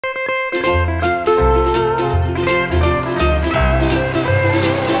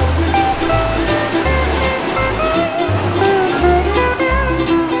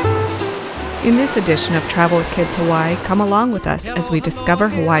this edition of Travel with Kids Hawaii, come along with us as we discover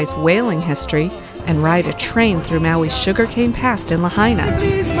Hawaii's whaling history and ride a train through Maui's sugarcane past in Lahaina.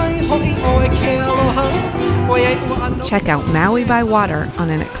 Check out Maui by water on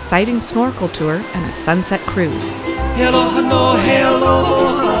an exciting snorkel tour and a sunset cruise.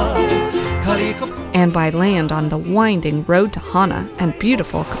 And by land on the winding road to Hana and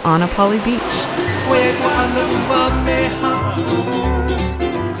beautiful Ka'anapali Beach.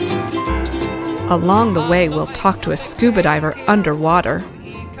 Along the way, we'll talk to a scuba diver underwater,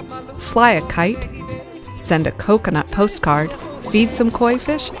 fly a kite, send a coconut postcard, feed some koi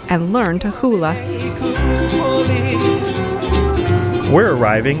fish, and learn to hula. We're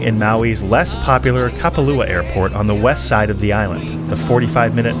arriving in Maui's less popular Kapalua Airport on the west side of the island. The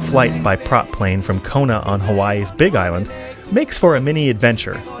 45-minute flight by prop plane from Kona on Hawaii's Big Island makes for a mini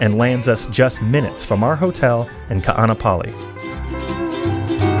adventure and lands us just minutes from our hotel in Ka'anapali.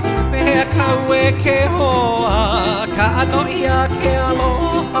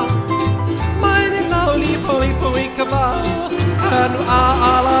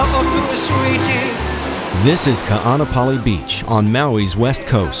 This is Ka'anapali Beach on Maui's west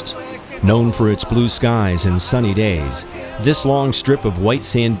coast. Known for its blue skies and sunny days, this long strip of white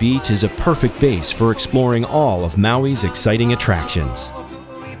sand beach is a perfect base for exploring all of Maui's exciting attractions.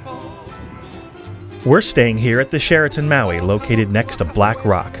 We're staying here at the Sheraton Maui, located next to Black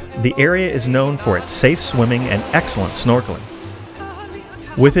Rock. The area is known for its safe swimming and excellent snorkeling.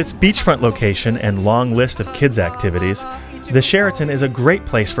 With its beachfront location and long list of kids' activities, the Sheraton is a great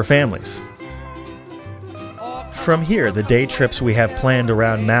place for families. From here, the day trips we have planned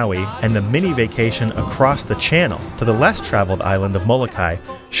around Maui and the mini vacation across the channel to the less traveled island of Molokai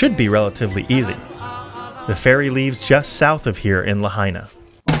should be relatively easy. The ferry leaves just south of here in Lahaina.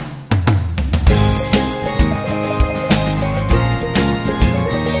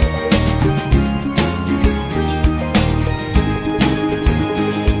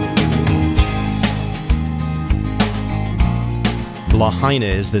 Lahaina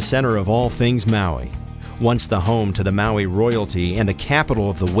is the center of all things Maui. Once the home to the Maui royalty and the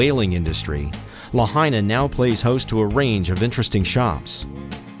capital of the whaling industry, Lahaina now plays host to a range of interesting shops,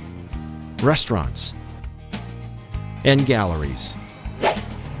 restaurants, and galleries.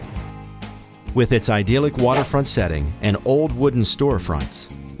 With its idyllic waterfront setting and old wooden storefronts,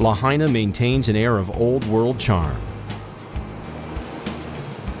 Lahaina maintains an air of old-world charm.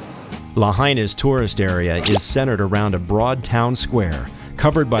 Lahaina's tourist area is centered around a broad town square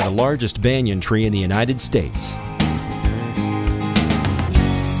covered by the largest banyan tree in the United States.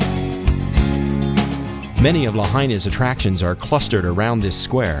 Many of Lahaina's attractions are clustered around this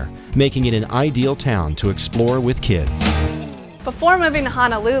square, making it an ideal town to explore with kids. Before moving to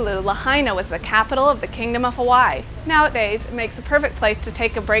Honolulu, Lahaina was the capital of the Kingdom of Hawaii. Nowadays, it makes a perfect place to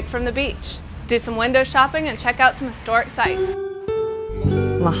take a break from the beach, do some window shopping, and check out some historic sites.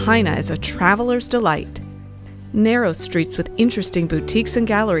 Lahaina is a traveler's delight. Narrow streets with interesting boutiques and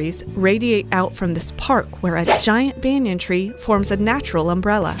galleries radiate out from this park where a giant banyan tree forms a natural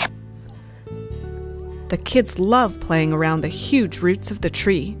umbrella. The kids love playing around the huge roots of the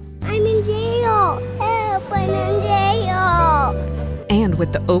tree. I'm in jail! Help! I'm in jail! And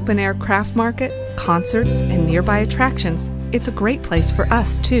with the open-air craft market, concerts, and nearby attractions, it's a great place for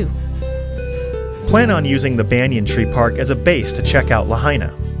us, too. Plan on using the Banyan Tree Park as a base to check out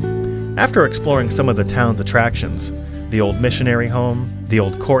Lahaina. After exploring some of the town's attractions, the old missionary home, the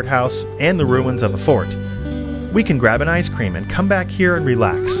old courthouse, and the ruins of a fort, we can grab an ice cream and come back here and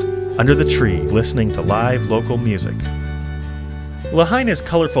relax under the tree listening to live local music. Lahaina's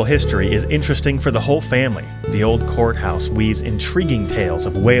colorful history is interesting for the whole family. The old courthouse weaves intriguing tales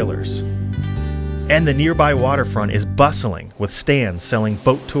of whalers. And the nearby waterfront is bustling with stands selling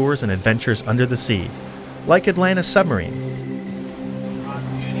boat tours and adventures under the sea, like Atlantis Submarine.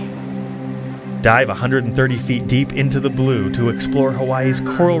 Dive 130 feet deep into the blue to explore Hawaii's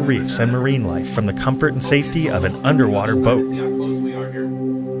coral reefs and marine life from the comfort and safety of an underwater boat.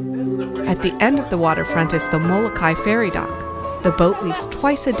 At the end of the waterfront is the Molokai ferry dock. The boat leaves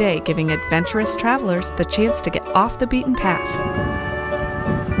twice a day, giving adventurous travelers the chance to get off the beaten path.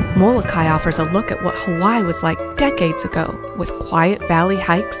 Molokai offers a look at what Hawaii was like decades ago, with quiet valley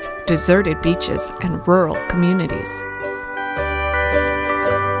hikes, deserted beaches, and rural communities.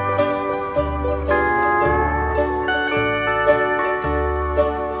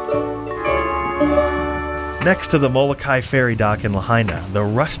 Next to the Molokai ferry dock in Lahaina, the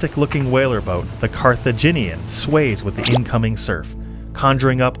rustic-looking whaler boat, the Carthaginian, sways with the incoming surf,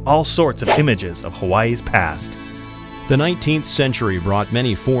 conjuring up all sorts of images of Hawaii's past. The 19th century brought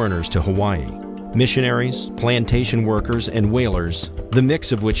many foreigners to Hawaii. Missionaries, plantation workers, and whalers, the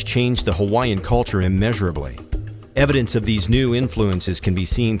mix of which changed the Hawaiian culture immeasurably. Evidence of these new influences can be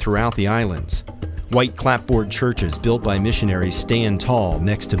seen throughout the islands. White clapboard churches built by missionaries stand tall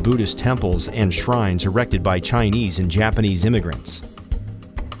next to Buddhist temples and shrines erected by Chinese and Japanese immigrants.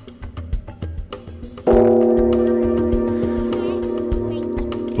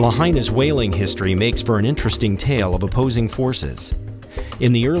 Lahaina's whaling history makes for an interesting tale of opposing forces.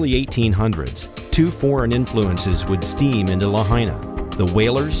 In the early 1800s, two foreign influences would steam into Lahaina: the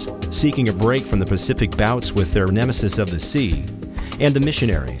whalers, seeking a break from the Pacific bouts with their nemesis of the sea, and the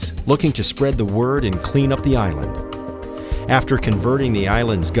missionaries, looking to spread the word and clean up the island. After converting the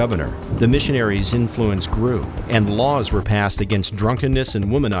island's governor, the missionaries' influence grew, and laws were passed against drunkenness and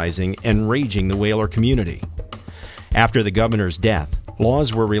womanizing enraging the whaler community. After the governor's death,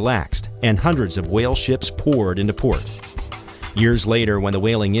 laws were relaxed, and hundreds of whale ships poured into port. Years later, when the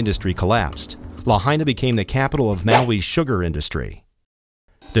whaling industry collapsed, Lahaina became the capital of Maui's sugar industry.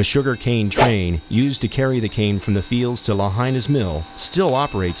 The sugar cane train, used to carry the cane from the fields to Lahaina's mill, still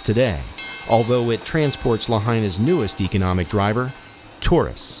operates today, although it transports Lahaina's newest economic driver,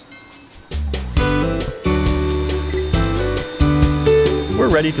 tourists. We're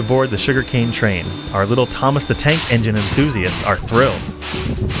ready to board the sugarcane train. Our little Thomas the Tank Engine enthusiasts are thrilled.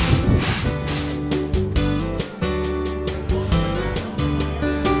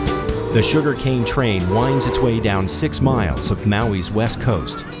 The sugarcane train winds its way down 6 miles of Maui's west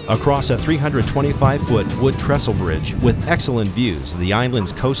coast, across a 325-foot wood trestle bridge with excellent views of the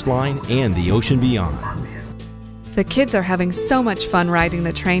island's coastline and the ocean beyond. The kids are having so much fun riding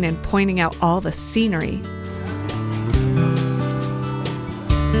the train and pointing out all the scenery.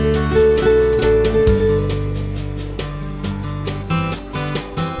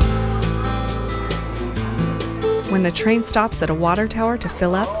 When the train stops at a water tower to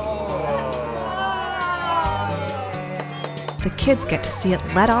fill up, the kids get to see it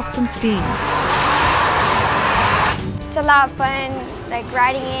let off some steam. It's a lot of fun, like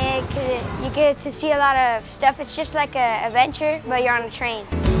riding it, because you get to see a lot of stuff. It's just like an adventure, but you're on a train.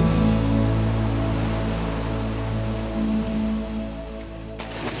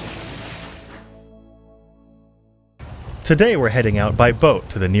 Today we're heading out by boat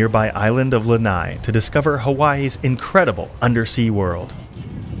to the nearby island of Lanai to discover Hawaii's incredible undersea world.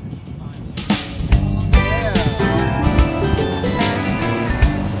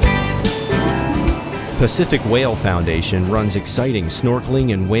 Pacific Whale Foundation runs exciting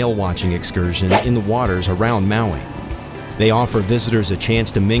snorkeling and whale watching excursions in the waters around Maui. They offer visitors a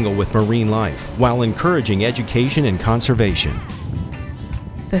chance to mingle with marine life while encouraging education and conservation.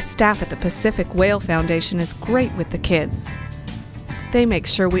 The staff at the Pacific Whale Foundation is great with the kids. They make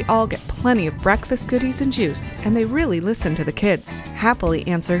sure we all get plenty of breakfast goodies and juice, and they really listen to the kids, happily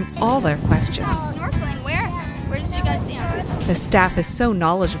answering all their questions. Snorkeling, where? Where did you guys see them? The staff is so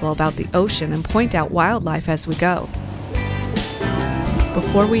knowledgeable about the ocean and point out wildlife as we go.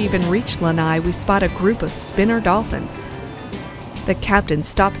 Before we even reach Lanai, we spot a group of spinner dolphins. The captain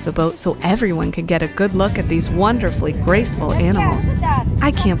stops the boat so everyone can get a good look at these wonderfully graceful animals.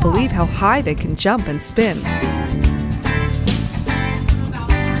 I can't believe how high they can jump and spin.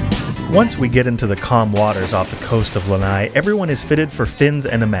 Once we get into the calm waters off the coast of Lanai, everyone is fitted for fins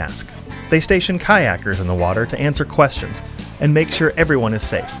and a mask. They station kayakers in the water to answer questions and make sure everyone is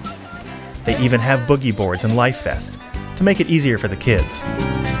safe. They even have boogie boards and life vests to make it easier for the kids.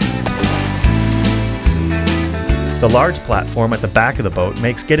 The large platform at the back of the boat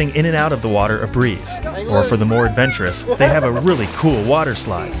makes getting in and out of the water a breeze. Or for the more adventurous, they have a really cool water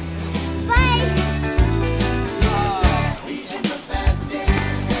slide.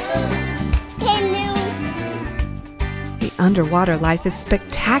 The underwater life is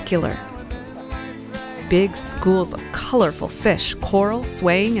spectacular. Big schools of colorful fish, coral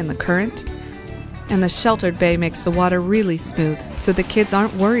swaying in the current. And the sheltered bay makes the water really smooth, so the kids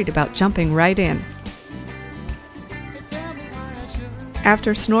aren't worried about jumping right in.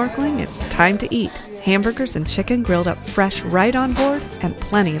 After snorkeling, it's time to eat. Hamburgers and chicken grilled up fresh right on board, and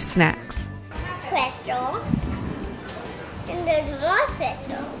plenty of snacks. Pretzel. And there's more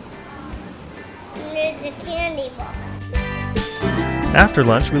pretzels. And there's a candy bar. After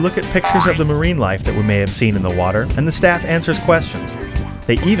lunch, we look at pictures of the marine life that we may have seen in the water, and the staff answers questions.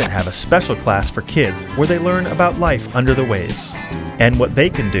 They even have a special class for kids where they learn about life under the waves and what they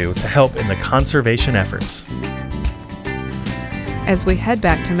can do to help in the conservation efforts. As we head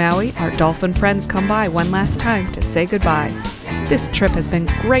back to Maui, our dolphin friends come by one last time to say goodbye. This trip has been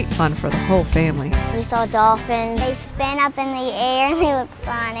great fun for the whole family. We saw dolphins. They spin up in the air and they look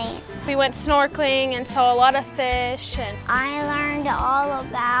funny. We went snorkeling and saw a lot of fish. And I learned all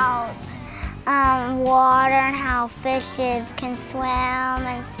about water and how fishes can swim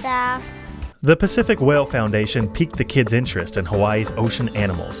and stuff. The Pacific Whale Foundation piqued the kids' interest in Hawaii's ocean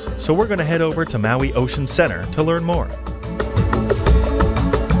animals, so we're going to head over to Maui Ocean Center to learn more.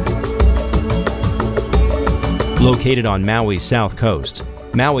 Located on Maui's south coast,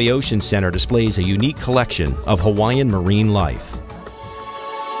 Maui Ocean Center displays a unique collection of Hawaiian marine life.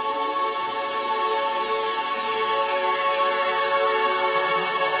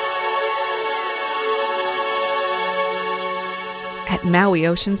 At Maui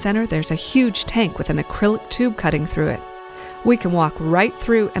Ocean Center, there's a huge tank with an acrylic tube cutting through it. We can walk right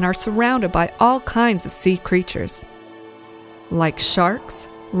through and are surrounded by all kinds of sea creatures, like sharks,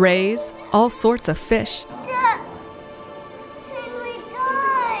 rays, all sorts of fish. Dad, we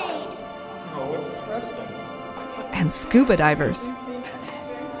died. And scuba divers.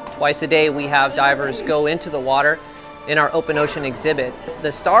 Twice a day we have divers go into the water in our open ocean exhibit.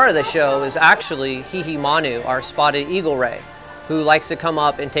 The star of the show is actually Hihi Manu, our spotted eagle ray, who likes to come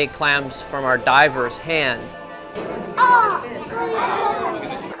up and take clams from our diver's hand. Oh.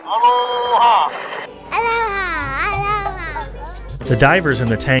 Aloha. Aloha. The divers in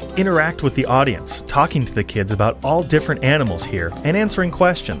the tank interact with the audience, talking to the kids about all different animals here and answering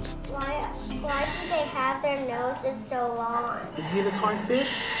questions. Why do they have their noses so long? Did you hear the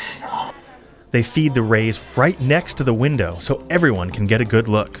cornfish? They feed the rays right next to the window so everyone can get a good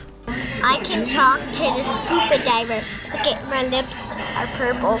look. I can talk to the scuba diver. Look at my lips are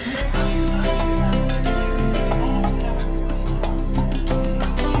purple.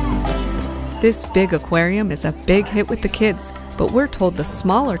 This big aquarium is a big hit with the kids, but we're told the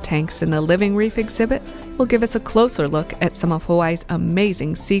smaller tanks in the Living Reef exhibit will give us a closer look at some of Hawaii's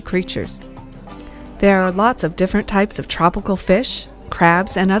amazing sea creatures. There are lots of different types of tropical fish,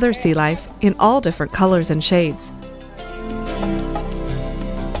 crabs, and other sea life in all different colors and shades.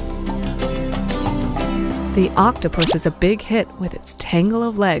 The octopus is a big hit with its tangle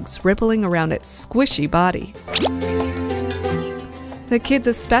of legs rippling around its squishy body. The kids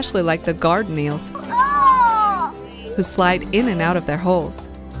especially like the garden eels, who slide in and out of their holes.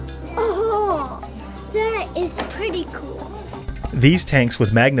 Oh, that is pretty cool. These tanks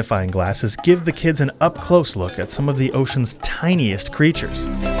with magnifying glasses give the kids an up-close look at some of the ocean's tiniest creatures.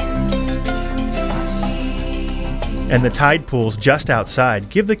 And the tide pools just outside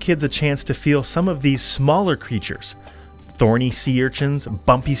give the kids a chance to feel some of these smaller creatures: thorny sea urchins,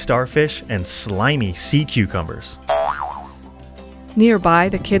 bumpy starfish, and slimy sea cucumbers. Nearby,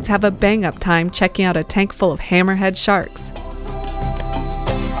 the kids have a bang-up time checking out a tank full of hammerhead sharks.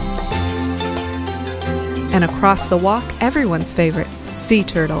 And across the walk, everyone's favorite, sea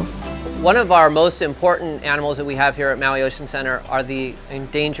turtles. One of our most important animals that we have here at Maui Ocean Center are the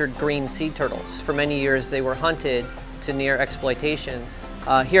endangered green sea turtles. For many years they were hunted to near exploitation.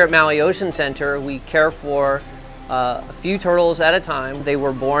 Here at Maui Ocean Center we care for a few turtles at a time. They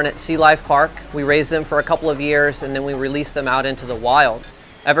were born at Sea Life Park. We raised them for a couple of years and then we released them out into the wild.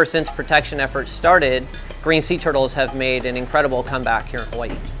 Ever since protection efforts started, green sea turtles have made an incredible comeback here in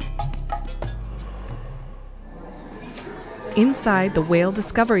Hawaii. Inside the Whale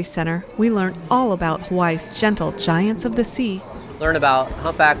Discovery Center, we learn all about Hawaii's gentle giants of the sea. Learn about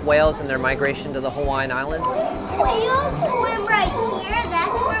humpback whales and their migration to the Hawaiian Islands. Whales swim right here.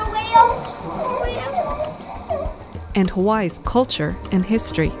 That's where whales swim. And Hawaii's culture and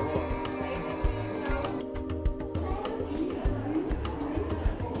history.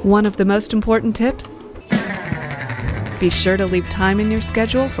 One of the most important tips: be sure to leave time in your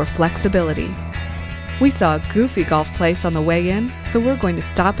schedule for flexibility. We saw a goofy golf place on the way in, so we're going to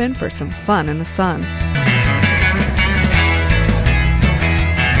stop in for some fun in the sun.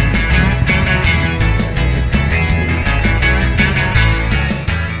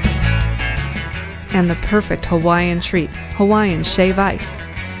 And the perfect Hawaiian treat, Hawaiian shave ice.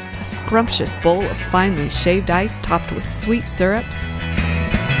 A scrumptious bowl of finely shaved ice topped with sweet syrups.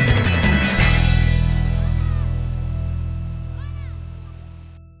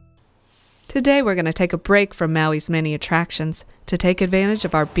 Today we're going to take a break from Maui's many attractions to take advantage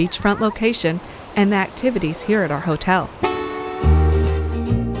of our beachfront location and the activities here at our hotel.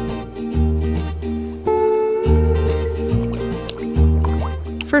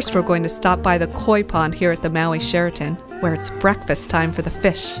 First, we're going to stop by the koi pond here at the Maui Sheraton, where it's breakfast time for the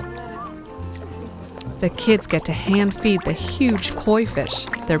fish. The kids get to hand feed the huge koi fish.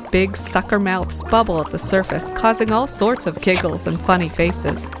 Their big sucker mouths bubble at the surface, causing all sorts of giggles and funny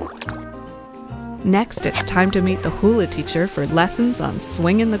faces. Next, it's time to meet the hula teacher for lessons on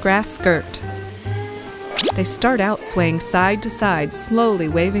swinging the grass skirt. They start out swaying side to side, slowly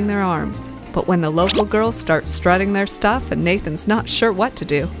waving their arms. But when the local girls start strutting their stuff and Nathan's not sure what to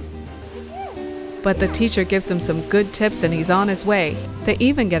do, but the teacher gives him some good tips and he's on his way. They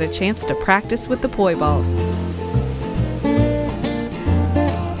even get a chance to practice with the poi balls.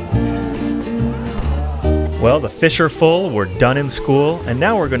 Well, the fish are full, we're done in school, and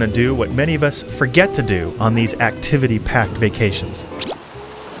now we're going to do what many of us forget to do on these activity-packed vacations.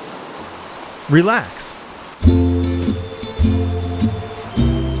 Relax.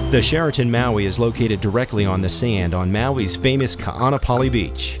 The Sheraton Maui is located directly on the sand on Maui's famous Ka'anapali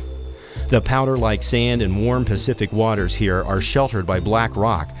Beach. The powder-like sand and warm Pacific waters here are sheltered by black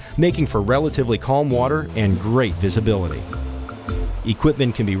rock, making for relatively calm water and great visibility.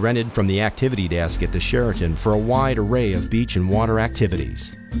 Equipment can be rented from the activity desk at the Sheraton for a wide array of beach and water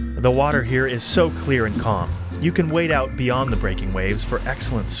activities. The water here is so clear and calm. You can wade out beyond the breaking waves for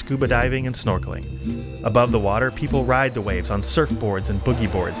excellent scuba diving and snorkeling. Above the water, people ride the waves on surfboards and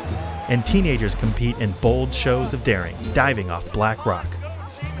boogie boards, and teenagers compete in bold shows of daring, diving off black rock.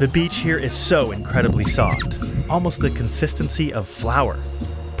 The beach here is so incredibly soft, almost the consistency of flour,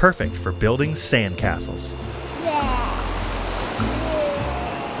 perfect for building sandcastles.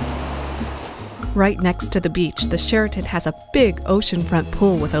 Right next to the beach, the Sheraton has a big oceanfront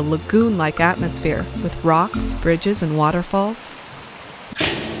pool with a lagoon-like atmosphere, with rocks, bridges, and waterfalls.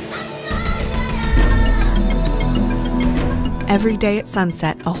 Every day at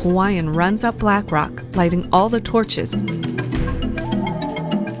sunset, a Hawaiian runs up Black Rock, lighting all the torches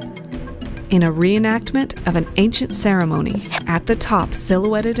in a reenactment of an ancient ceremony. At the top,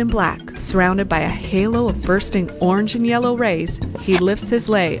 silhouetted in black, surrounded by a halo of bursting orange and yellow rays, he lifts his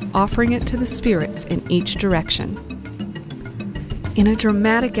lei, offering it to the spirits in each direction. In a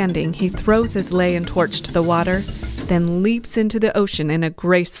dramatic ending, he throws his lei and torch to the water, then leaps into the ocean in a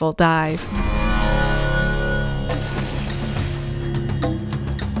graceful dive.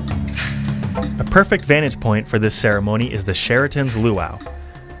 A perfect vantage point for this ceremony is the Sheraton's luau.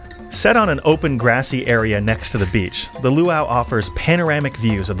 Set on an open grassy area next to the beach, the luau offers panoramic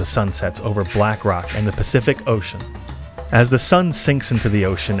views of the sunsets over Black Rock and the Pacific Ocean. As the sun sinks into the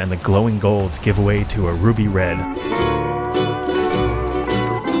ocean and the glowing golds give way to a ruby red,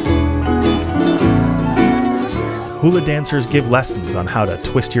 hula dancers give lessons on how to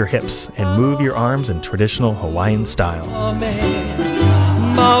twist your hips and move your arms in traditional Hawaiian style.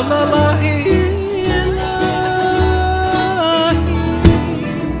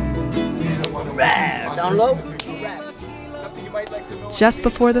 Just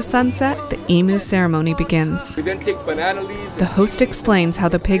before the sunset, the emu ceremony begins. The host explains how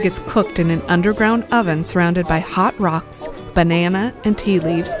the pig is cooked in an underground oven surrounded by hot rocks, banana and tea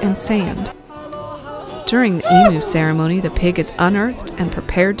leaves, and sand. During the emu ceremony, the pig is unearthed and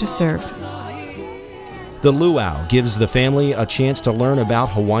prepared to serve. The luau gives the family a chance to learn about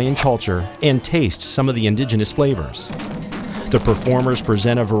Hawaiian culture and taste some of the indigenous flavors. The performers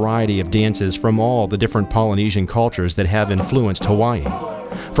present a variety of dances from all the different Polynesian cultures that have influenced Hawaii,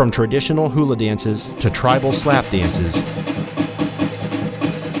 from traditional hula dances to tribal slap dances,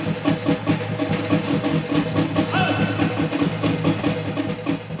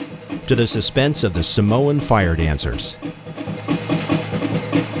 to the suspense of the Samoan fire dancers.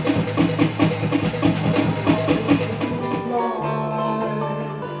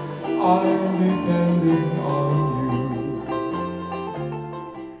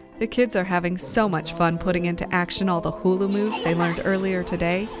 The kids are having so much fun putting into action all the hula moves they learned earlier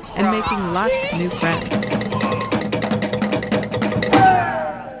today and making lots of new friends.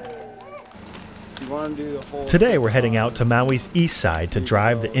 Today we're heading out to Maui's east side to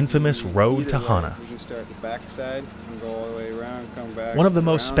drive the infamous Road to Hana. One of the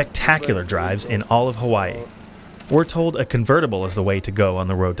most spectacular drives in all of Hawaii. We're told a convertible is the way to go on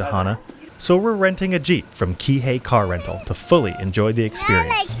the Road to Hana, so we're renting a Jeep from Kihei Car Rental to fully enjoy the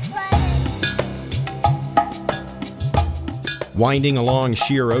experience. Winding along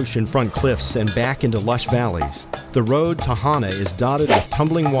sheer oceanfront cliffs and back into lush valleys, the road to Hana is dotted with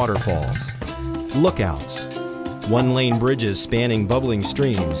tumbling waterfalls, lookouts, one-lane bridges spanning bubbling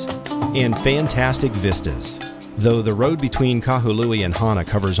streams, and fantastic vistas. Though the road between Kahului and Hana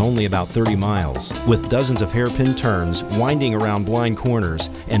covers only about 30 miles, with dozens of hairpin turns, winding around blind corners,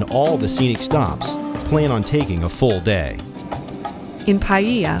 and all the scenic stops, plan on taking a full day. In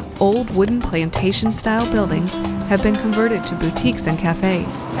Paia, old wooden plantation-style buildings have been converted to boutiques and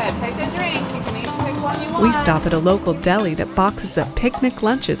cafes. Pick a drink. You can each pick one you want. We stop at a local deli that boxes up picnic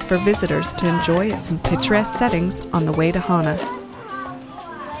lunches for visitors to enjoy at some picturesque settings on the way to Hana. Do you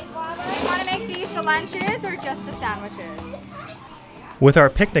want to make these the lunches or just the sandwiches? With our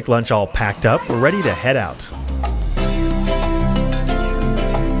picnic lunch all packed up, we're ready to head out.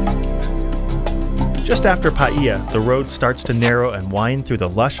 Just after Paia, the road starts to narrow and wind through the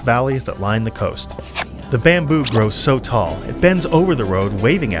lush valleys that line the coast. The bamboo grows so tall, it bends over the road,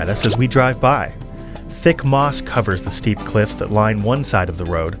 waving at us as we drive by. Thick moss covers the steep cliffs that line one side of the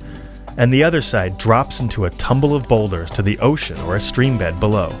road, and the other side drops into a tumble of boulders to the ocean or a stream bed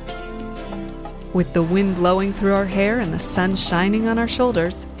below. With the wind blowing through our hair and the sun shining on our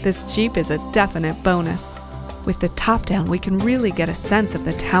shoulders, this Jeep is a definite bonus. With the top down, we can really get a sense of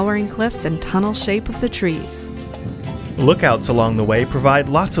the towering cliffs and tunnel shape of the trees. Lookouts along the way provide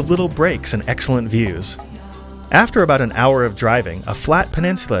lots of little breaks and excellent views. After about an hour of driving, a flat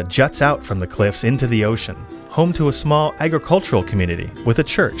peninsula juts out from the cliffs into the ocean, home to a small agricultural community with a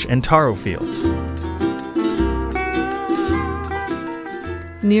church and taro fields.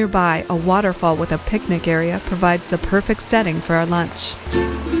 Nearby, a waterfall with a picnic area provides the perfect setting for our lunch.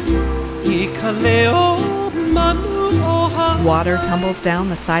 Water tumbles down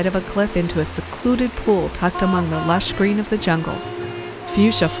the side of a cliff into a secluded pool tucked among the lush green of the jungle.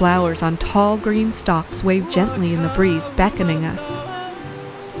 Fuchsia flowers on tall green stalks wave gently in the breeze, beckoning us.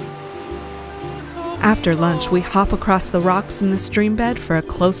 After lunch, we hop across the rocks in the stream bed for a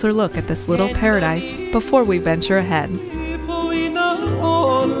closer look at this little paradise before we venture ahead.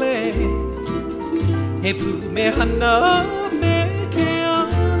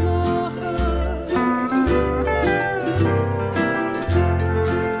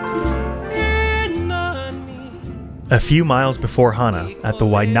 A few miles before Hana, at the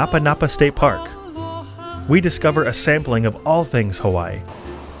Wainapa State Park, we discover a sampling of all things Hawaii: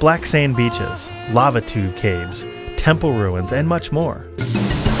 black sand beaches, lava tube caves, temple ruins, and much more.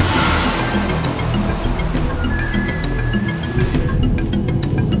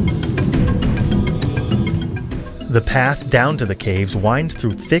 The path down to the caves winds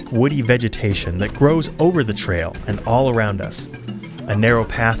through thick woody vegetation that grows over the trail and all around us. A narrow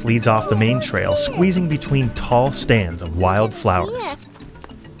path leads off the main trail, squeezing between tall stands of wild flowers,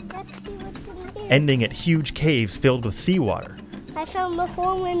 Let's see what's in here. ending at huge caves filled with seawater. I found the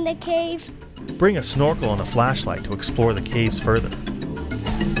hole in the cave. Bring a snorkel and a flashlight to explore the caves further.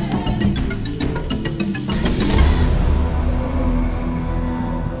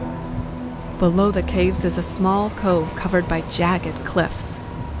 Below the caves is a small cove covered by jagged cliffs.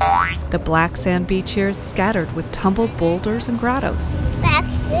 The black sand beach here is scattered with tumbled boulders and grottos. Back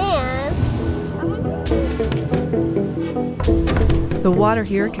then. The water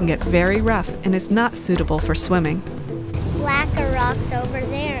here can get very rough and is not suitable for swimming. Blacker rocks over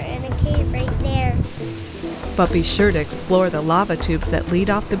there and a cave right there. But be sure to explore the lava tubes that lead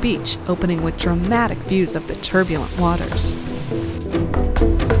off the beach, opening with dramatic views of the turbulent waters.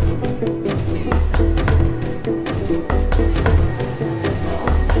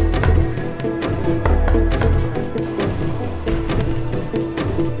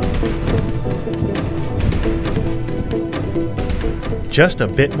 Just a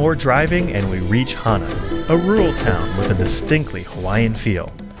bit more driving and we reach Hana, a rural town with a distinctly Hawaiian feel.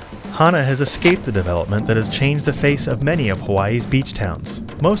 Hana has escaped the development that has changed the face of many of Hawaii's beach towns,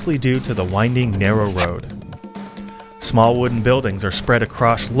 mostly due to the winding, narrow road. Small wooden buildings are spread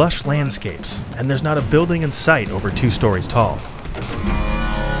across lush landscapes, and there's not a building in sight over 2 stories tall.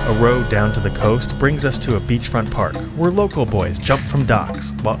 A road down to the coast brings us to a beachfront park where local boys jump from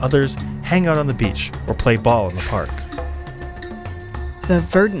docks while others hang out on the beach or play ball in the park. The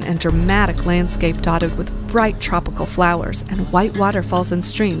verdant and dramatic landscape dotted with bright tropical flowers and white waterfalls and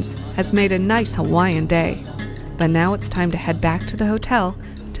streams has made a nice Hawaiian day. But now it's time to head back to the hotel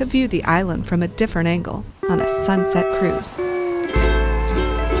to view the island from a different angle on a sunset cruise.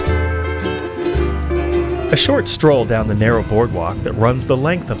 A short stroll down the narrow boardwalk that runs the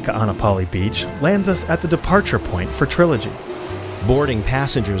length of Ka'anapali Beach lands us at the departure point for Trilogy. Boarding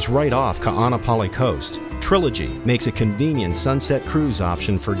passengers right off Ka'anapali Coast, Trilogy makes a convenient sunset cruise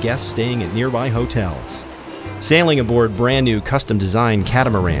option for guests staying at nearby hotels. Sailing aboard brand new custom-designed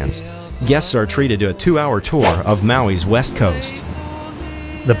catamarans, guests are treated to a 2-hour tour of Maui's west coast.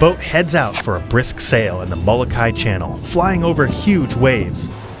 The boat heads out for a brisk sail in the Molokai Channel, flying over huge waves.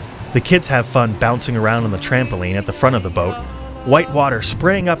 The kids have fun bouncing around on the trampoline at the front of the boat, white water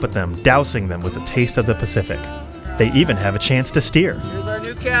spraying up at them, dousing them with a taste of the Pacific. They even have a chance to steer. Here's our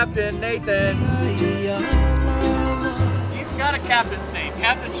new captain, Nathan. He's got a captain's name,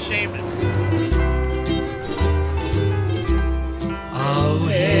 Captain Seamus.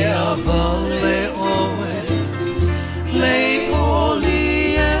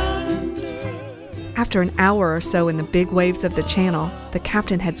 After an hour or so in the big waves of the channel, the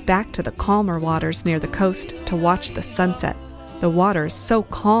captain heads back to the calmer waters near the coast to watch the sunset. The water is so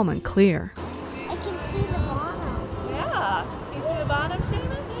calm and clear.